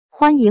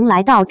欢迎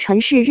来到陈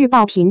氏日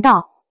报频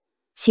道，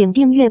请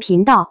订阅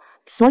频道，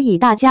所以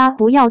大家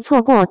不要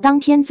错过当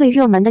天最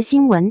热门的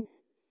新闻。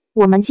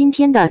我们今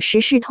天的时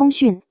事通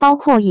讯包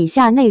括以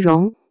下内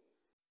容：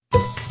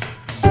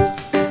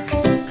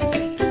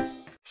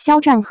肖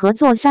战合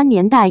作3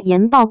年代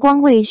言曝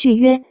光未续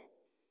约，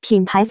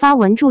品牌发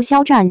文祝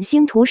肖战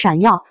星途闪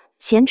耀，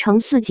前程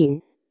似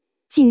锦。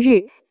近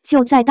日，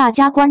就在大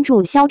家关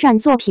注肖战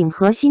作品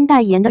和新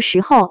代言的时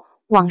候，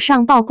网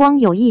上曝光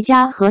有一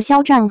家和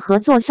肖战合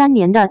作3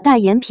年的代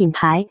言品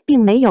牌并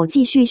没有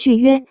继续续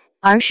约，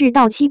而是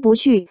到期不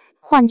续，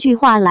换句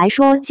话来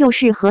说就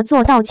是合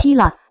作到期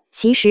了。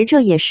其实这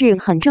也是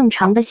很正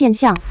常的现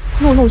象，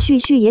陆陆续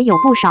续也有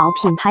不少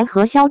品牌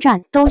和肖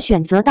战都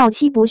选择到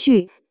期不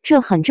续，这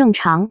很正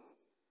常。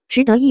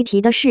值得一提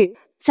的是，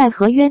在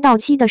合约到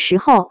期的时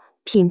候，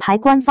品牌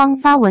官方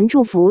发文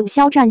祝福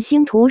肖战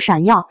星途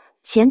闪耀，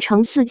前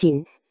程似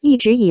锦，一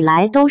直以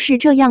来都是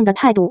这样的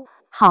态度，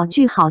好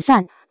聚好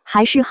散，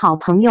还是好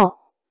朋友。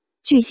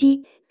据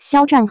悉，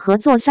肖战合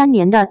作3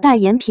年的代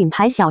言品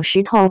牌小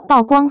石头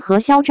曝光和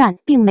肖战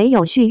并没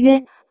有续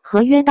约，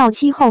合约到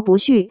期后不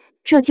续，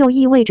这就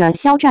意味着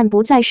肖战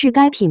不再是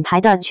该品牌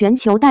的全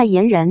球代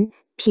言人。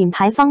品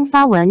牌方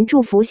发文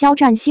祝福肖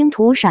战星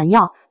途闪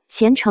耀，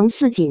前程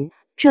似锦，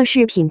这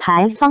是品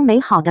牌方美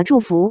好的祝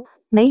福，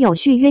没有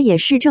续约也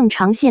是正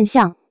常现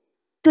象。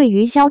对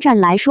于肖战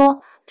来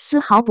说，丝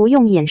毫不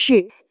用掩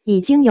饰，已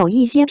经有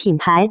一些品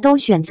牌都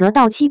选择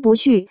到期不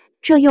续，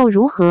这又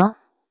如何？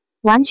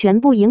完全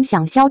不影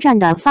响肖战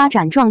的发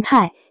展状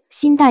态，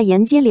新代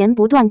言接连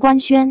不断官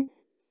宣。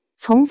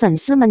从粉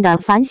丝们的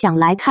反响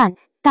来看，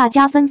大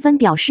家纷纷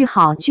表示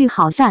好聚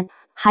好散，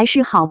还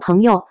是好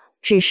朋友，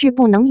只是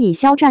不能以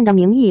肖战的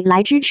名义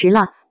来支持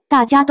了，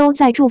大家都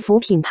在祝福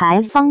品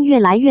牌方越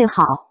来越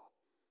好。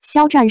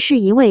肖战是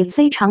一位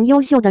非常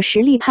优秀的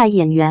实力派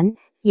演员，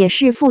也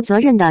是负责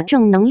任的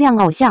正能量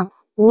偶像，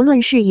无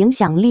论是影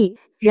响力、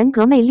人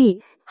格魅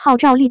力、号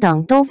召力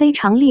等都非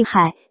常厉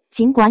害。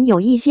尽管有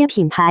一些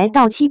品牌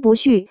到期不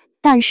续，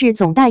但是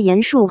总代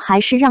言数还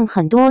是让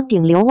很多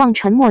顶流望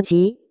尘莫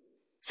及。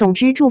总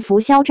之，祝福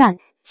肖战，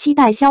期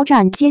待肖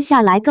战接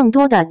下来更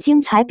多的精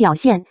彩表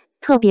现，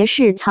特别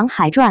是《藏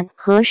海传》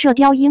和《射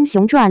雕英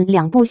雄传》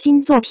2部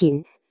新作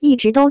品，一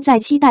直都在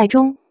期待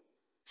中。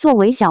作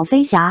为小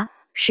飞侠，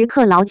时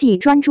刻牢记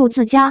专注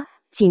自家，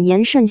谨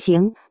言慎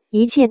行，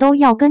一切都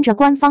要跟着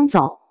官方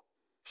走。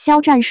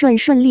肖战顺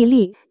顺利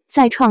利，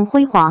再创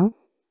辉煌。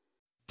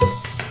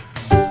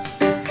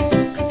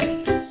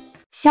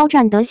肖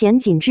战得闲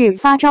谨制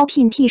发招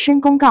聘替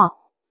身公告，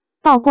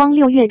曝光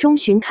6月中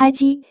旬开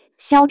机，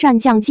肖战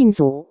将进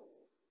组。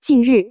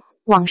近日，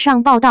网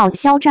上报道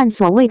肖战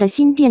所谓的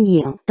新电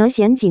影《得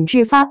闲谨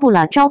制》发布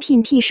了招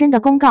聘替身的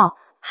公告，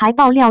还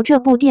爆料这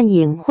部电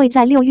影会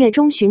在6月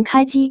中旬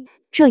开机。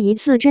这一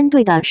次针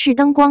对的是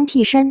灯光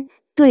替身，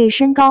对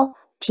身高、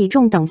体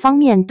重等方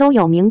面都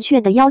有明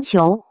确的要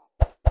求。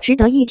值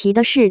得一提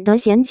的是，得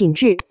闲谨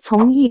制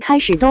从一开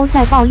始都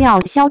在爆料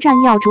肖战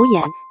要主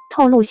演，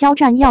透露肖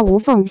战要无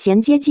缝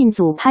衔接进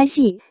组拍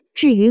戏。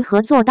至于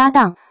合作搭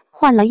档，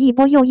换了一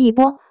波又一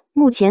波，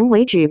目前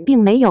为止并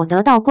没有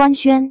得到官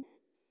宣。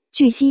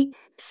据悉，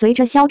随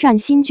着肖战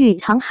新剧《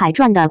藏海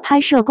传》的拍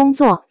摄工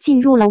作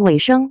进入了尾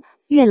声，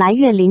越来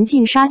越临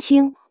近杀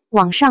青，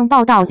网上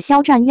报道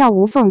肖战要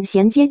无缝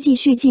衔接继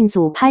续进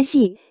组拍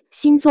戏。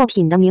新作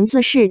品的名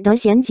字是《得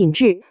闲谨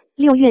制》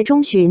，6月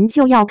中旬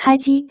就要开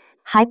机，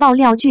还爆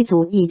料剧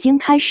组已经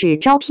开始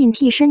招聘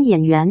替身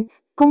演员，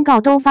公告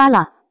都发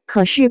了，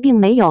可是并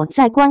没有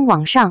在官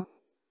网上。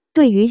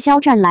对于肖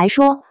战来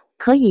说，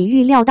可以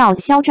预料到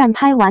肖战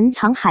拍完《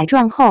藏海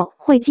传》后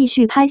会继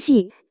续拍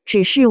戏，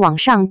只是网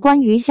上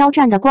关于肖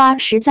战的瓜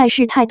实在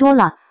是太多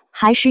了，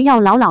还是要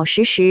老老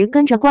实实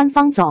跟着官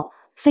方走，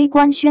非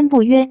官宣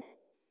不约。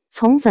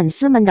从粉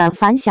丝们的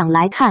反响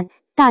来看，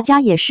大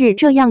家也是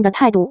这样的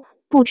态度，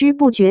不知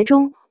不觉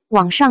中，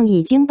网上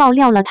已经爆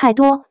料了太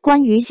多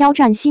关于肖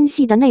战新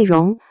戏的内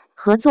容，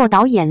合作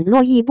导演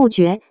络绎不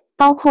绝，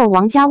包括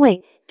王家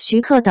卫、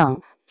徐克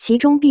等，其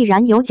中必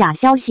然有假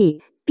消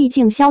息，毕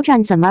竟肖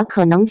战怎么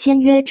可能签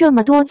约这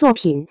么多作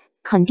品，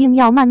肯定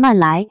要慢慢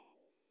来。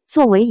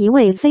作为一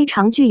位非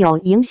常具有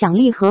影响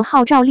力和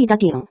号召力的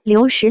顶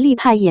流实力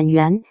派演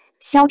员，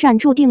肖战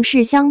注定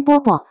是香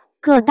饽饽，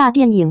各大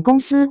电影公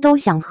司都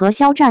想和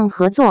肖战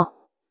合作。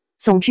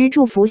总之，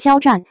祝福肖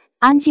战，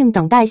安静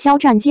等待肖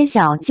战揭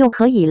晓就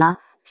可以了。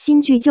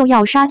新剧就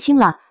要杀青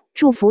了，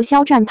祝福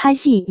肖战拍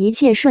戏一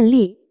切顺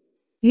利。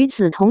与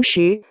此同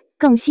时，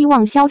更希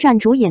望肖战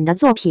主演的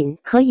作品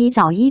可以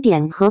早一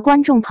点和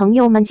观众朋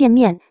友们见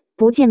面，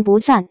不见不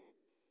散。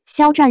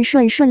肖战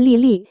顺顺利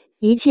利，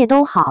一切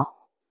都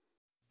好。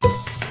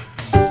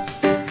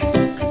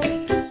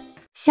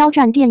肖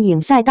战电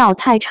影赛道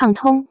太畅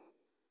通，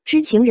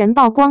知情人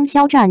曝光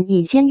肖战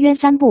已签约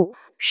3部，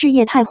事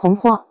业太红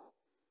火。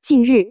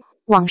近日，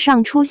网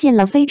上出现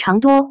了非常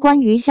多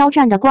关于肖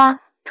战的瓜，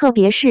特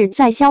别是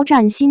在肖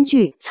战新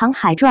剧《藏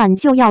海传》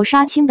就要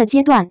杀青的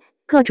阶段，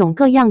各种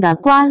各样的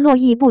瓜络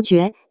绎不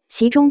绝，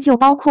其中就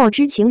包括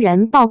知情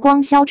人曝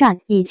光肖战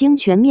已经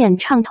全面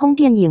畅通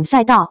电影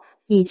赛道，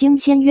已经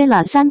签约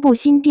了3部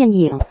新电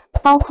影，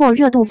包括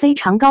热度非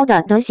常高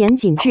的《得闲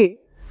谨制》。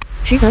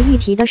值得一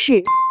提的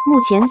是，目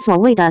前所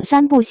谓的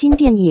3部新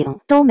电影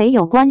都没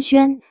有官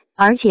宣，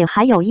而且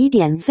还有一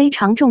点非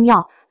常重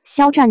要，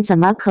肖战怎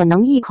么可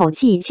能一口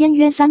气签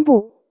约3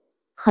部？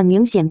很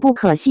明显不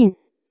可信。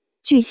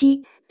据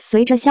悉，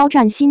随着肖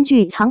战新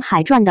剧《藏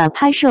海传》的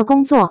拍摄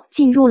工作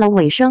进入了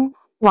尾声，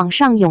网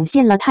上涌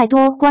现了太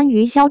多关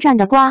于肖战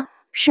的瓜，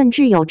甚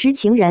至有知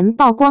情人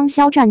曝光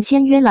肖战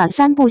签约了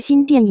3部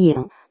新电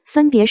影，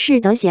分别是《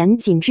得闲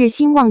谨制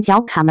新旺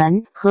角卡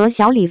门》和《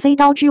小李飞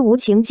刀之无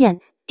情剑》，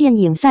电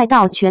影赛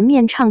道全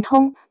面畅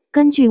通。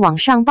根据网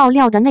上爆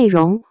料的内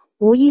容，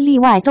无一例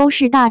外都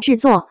是大制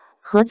作，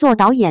合作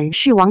导演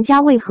是王家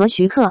卫和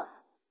徐克。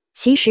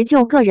其实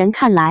就个人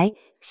看来，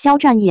肖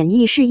战演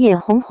艺事业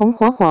红红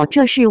火火，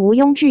这是毋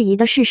庸置疑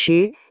的事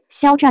实。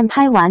肖战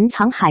拍完《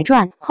藏海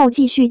传》后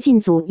继续进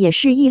组也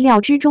是意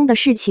料之中的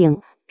事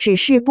情，只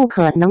是不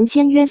可能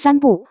签约3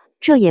部，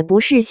这也不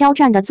是肖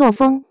战的作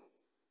风。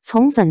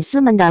从粉丝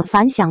们的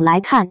反响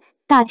来看，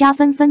大家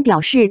纷纷表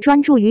示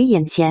专注于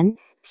眼前。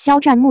肖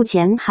战目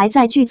前还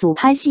在剧组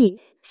拍戏，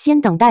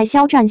先等待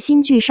肖战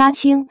新剧杀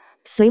青，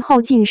随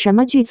后进什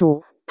么剧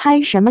组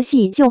拍什么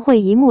戏就会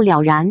一目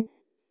了然。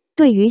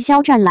对于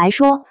肖战来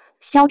说，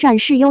肖战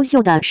是优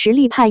秀的实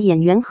力派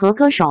演员和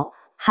歌手，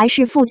还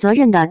是负责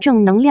任的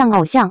正能量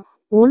偶像，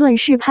无论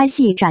是拍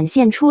戏展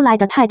现出来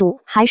的态度，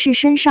还是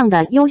身上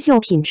的优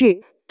秀品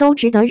质，都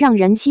值得让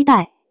人期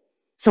待。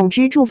总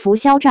之，祝福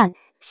肖战，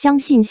相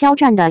信肖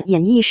战的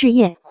演艺事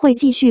业会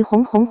继续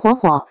红红火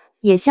火，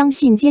也相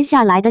信接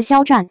下来的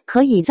肖战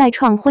可以再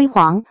创辉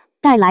煌，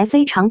带来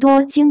非常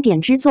多经典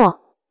之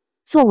作。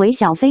作为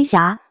小飞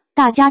侠，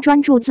大家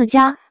专注自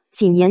家，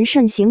谨言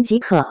慎行即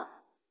可。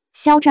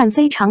肖战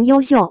非常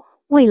优秀，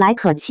未来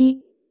可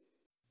期。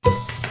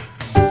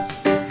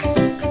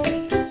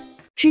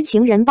知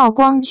情人曝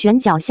光选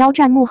角肖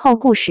战幕后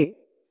故事，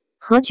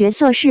和角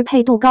色适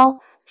配度高，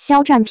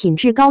肖战品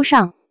质高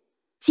尚。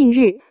近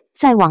日，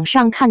在网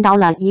上看到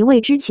了一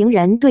位知情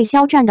人对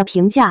肖战的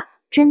评价，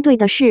针对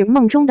的是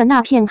梦中的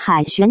那片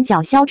海选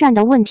角肖战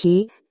的问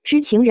题。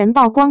知情人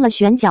曝光了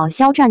选角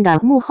肖战的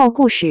幕后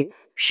故事，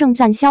盛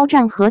赞肖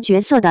战和角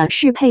色的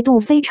适配度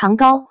非常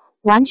高，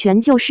完全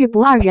就是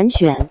不二人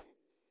选。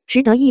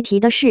值得一提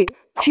的是，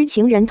知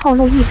情人透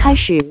露一开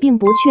始并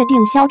不确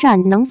定肖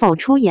战能否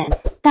出演，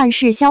但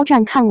是肖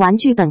战看完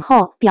剧本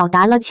后表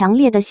达了强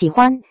烈的喜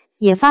欢，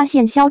也发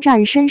现肖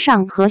战身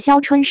上和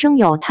肖春生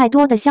有太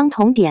多的相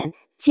同点，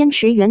坚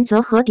持原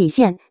则和底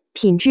线，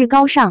品质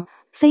高尚，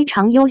非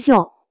常优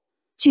秀。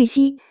据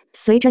悉，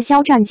随着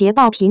肖战捷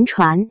报频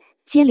传，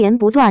接连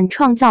不断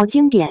创造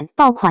经典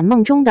爆款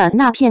梦中的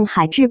那片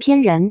海制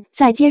片人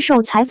在接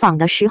受采访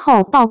的时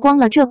候曝光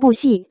了这部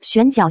戏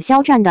选角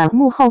肖战的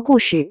幕后故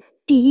事。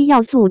第一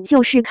要素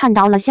就是看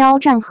到了肖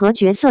战和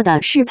角色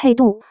的适配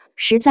度，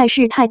实在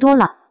是太多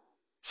了。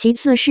其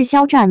次是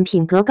肖战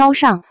品格高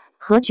尚，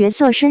和角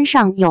色身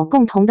上有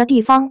共同的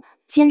地方，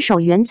坚守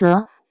原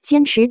则，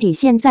坚持底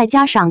线，再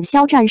加上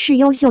肖战是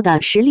优秀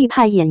的实力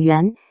派演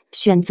员，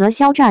选择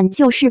肖战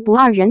就是不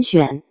二人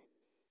选。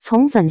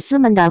从粉丝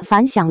们的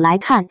反响来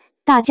看，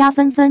大家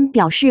纷纷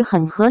表示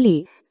很合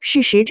理。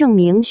事实证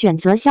明，选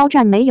择肖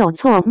战没有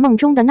错，梦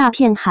中的那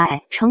片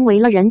海成为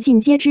了人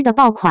尽皆知的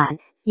爆款，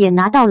也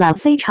拿到了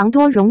非常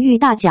多荣誉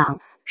大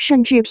奖，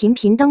甚至频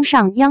频登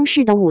上央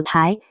视的舞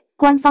台。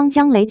官方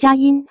将雷佳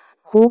音、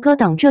胡歌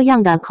等这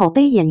样的口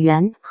碑演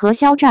员和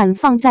肖战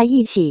放在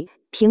一起，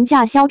评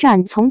价肖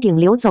战从顶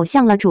流走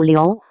向了主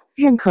流，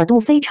认可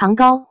度非常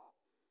高。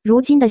如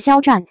今的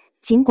肖战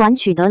尽管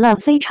取得了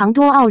非常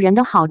多傲人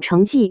的好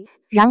成绩，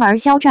然而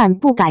肖战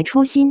不改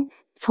初心，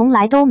从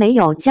来都没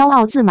有骄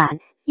傲自满，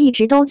一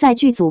直都在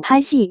剧组拍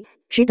戏，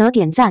值得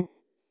点赞。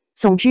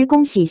总之，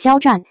恭喜肖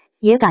战，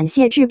也感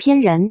谢制片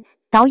人、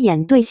导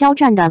演对肖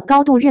战的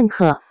高度认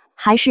可。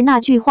还是那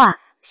句话，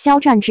肖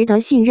战值得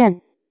信任。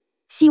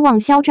希望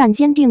肖战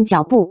坚定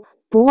脚步，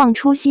不忘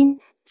初心，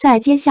在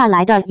接下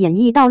来的演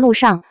艺道路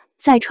上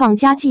再创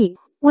佳绩，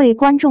为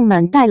观众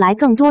们带来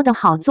更多的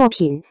好作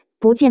品，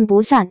不见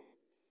不散。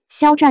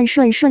肖战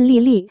顺顺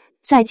利利，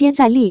再接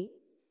再厉。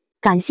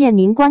感谢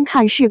您观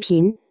看视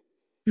频。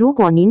如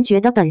果您觉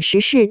得本时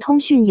事通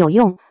讯有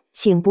用，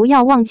请不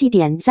要忘记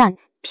点赞、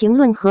评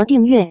论和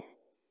订阅。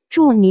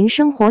祝您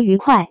生活愉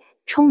快，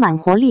充满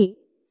活力。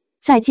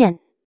再见。